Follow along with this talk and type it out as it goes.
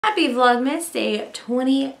Happy Vlogmas Day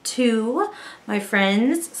 22, my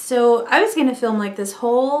friends. So I was gonna film like this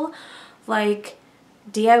whole like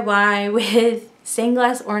DIY with stained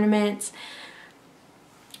glass ornaments,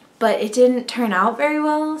 but it didn't turn out very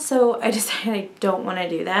well, so I decided I don't want to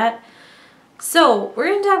do that. So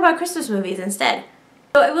we're gonna talk about Christmas movies instead.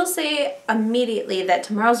 So I will say immediately that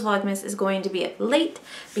tomorrow's Vlogmas is going to be late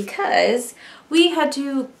because we have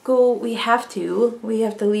to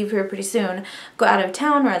leave here pretty soon, go out of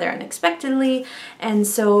town rather unexpectedly, and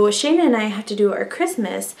so Shayna and I have to do our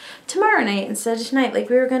Christmas tomorrow night instead of tonight like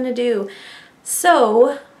we were going to do.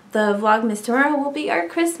 So the Vlogmas tomorrow will be our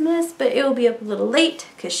Christmas, but it will be up a little late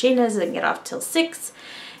because Shayna doesn't get off till 6,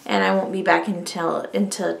 and I won't be back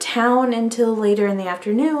into town until later in the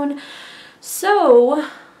afternoon. So,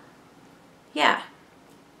 yeah.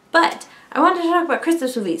 But I wanted to talk about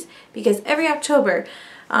Christmas movies because every October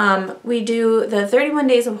we do the 31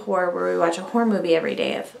 Days of Horror, where we watch a horror movie every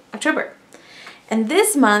day of October. And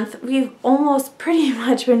this month we've almost pretty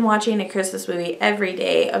much been watching a Christmas movie every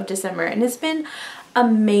day of December, and it's been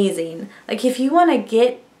amazing. Like, if you want to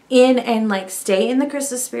get in and like stay in the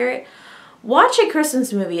Christmas spirit, watch a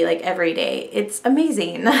Christmas movie like every day. It's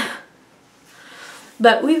amazing.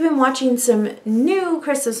 But we've been watching some new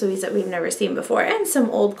Christmas movies that we've never seen before, and some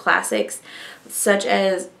old classics such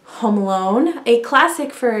as Home Alone, a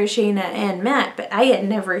classic for Shayna and Matt, but I had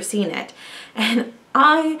never seen it. And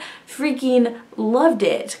I freaking loved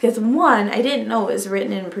it because, one, I didn't know it was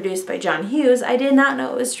written and produced by John Hughes. I did not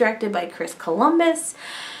know it was directed by Chris Columbus,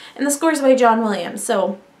 and the score's by John Williams.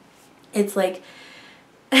 So it's like,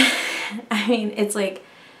 I mean, it's like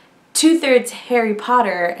 2/3 Harry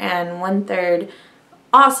Potter and 1/3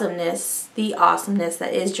 awesomeness, the awesomeness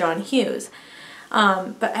that is John Hughes.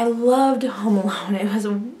 But I loved Home Alone. It was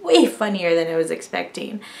way funnier than I was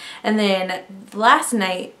expecting. And then last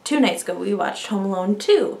night, 2 nights ago, we watched Home Alone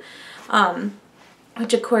 2,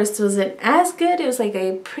 which of course wasn't as good. It was like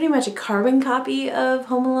pretty much a carbon copy of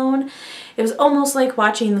Home Alone. It was almost like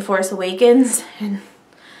watching The Force Awakens and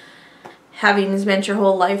having spent your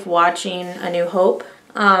whole life watching A New Hope.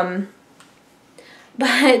 But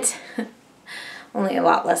only a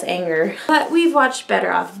lot less anger. But we've watched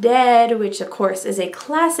Better Off Dead, which of course is a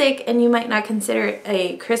classic, and you might not consider it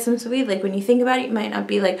a Christmas movie. Like, when you think about it, you might not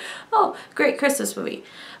be like, oh, great Christmas movie.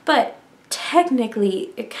 But technically,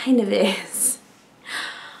 it kind of is.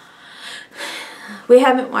 We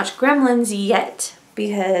haven't watched Gremlins yet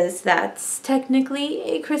because that's technically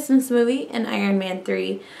a Christmas movie, and Iron Man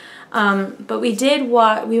 3. But we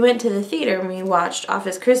went to the theater and we watched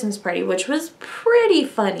Office Christmas Party, which was pretty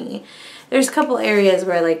funny. There's a couple areas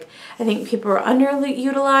where, like, I think people were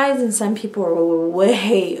underutilized and some people were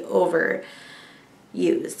way overused.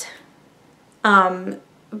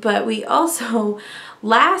 But we also,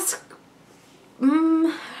 not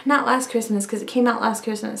last Christmas because it came out last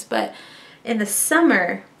Christmas, but in the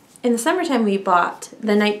summertime we bought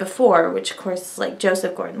The Night Before, which of course is like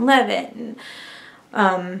Joseph Gordon-Levitt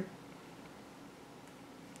and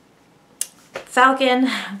Falcon,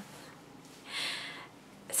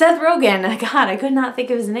 Seth Rogen, God, I could not think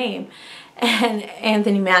of his name, and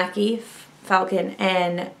Anthony Mackie, Falcon,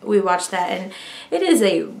 and we watched that, and it is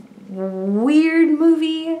a weird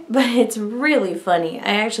movie, but it's really funny.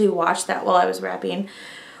 I actually watched that while I was wrapping.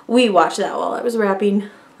 We watched that while I was wrapping,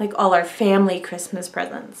 like, all our family Christmas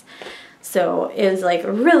presents. So it was like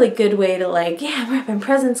a really good way to, like, yeah, I'm wrapping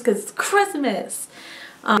presents because it's Christmas.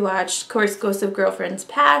 We watched, of course, Ghosts of Girlfriends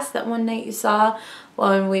Past, that one night you saw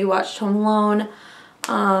when we watched Home Alone.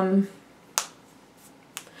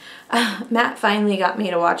 Matt finally got me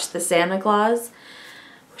to watch The Santa Claus,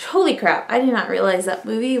 which, holy crap, I did not realize that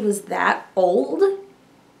movie was that old,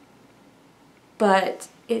 but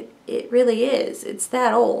it really is. It's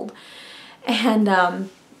that old. And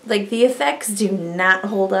like, the effects do not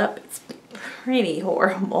hold up. It's pretty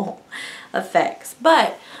horrible effects,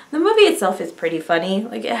 but the movie itself is pretty funny.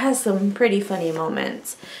 Like, it has some pretty funny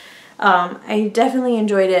moments. I definitely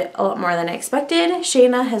enjoyed it a lot more than I expected.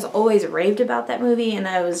 Shayna has always raved about that movie, and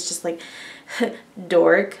I was just like,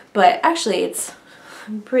 dork. But actually, it's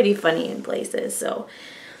pretty funny in places. So,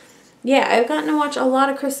 yeah, I've gotten to watch a lot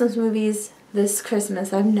of Christmas movies this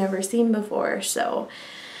Christmas I've never seen before. So,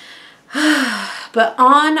 but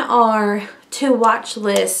on our to-watch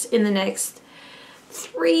list in the next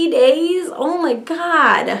 3 days, oh my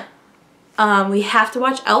God, we have to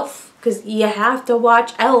watch Elf. Because you have to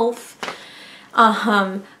watch Elf.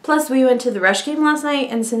 Plus, we went to the Rush game last night,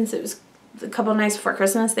 and since it was a couple nights before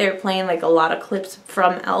Christmas, they were playing like a lot of clips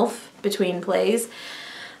from Elf between plays.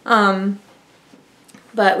 But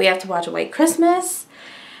we have to watch White Christmas.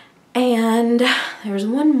 And there's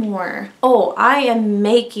one more. Oh, I am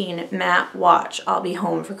making Matt watch I'll Be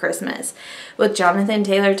Home for Christmas with Jonathan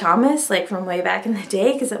Taylor Thomas, like from way back in the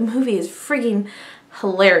day, because that movie is freaking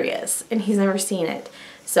hilarious and he's never seen it.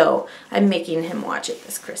 So I'm making him watch it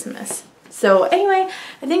this Christmas. So anyway,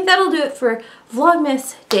 I think that'll do it for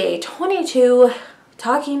Vlogmas Day 22,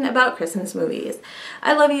 talking about Christmas movies.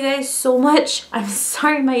 I love you guys so much. I'm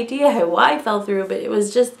sorry my DIY fell through, but it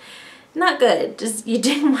was just not good. Just, you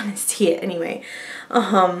didn't want to see it anyway.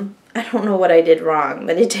 I don't know what I did wrong,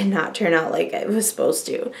 but it did not turn out like it was supposed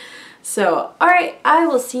to. So, alright, I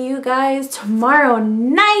will see you guys tomorrow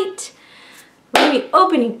night. We're going to be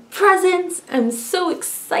opening presents. I'm so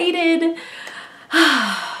excited.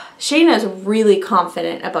 Shayna's really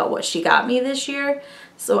confident about what she got me this year,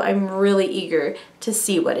 so I'm really eager to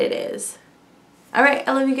see what it is. Alright,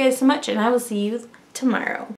 I love you guys so much, and I will see you tomorrow.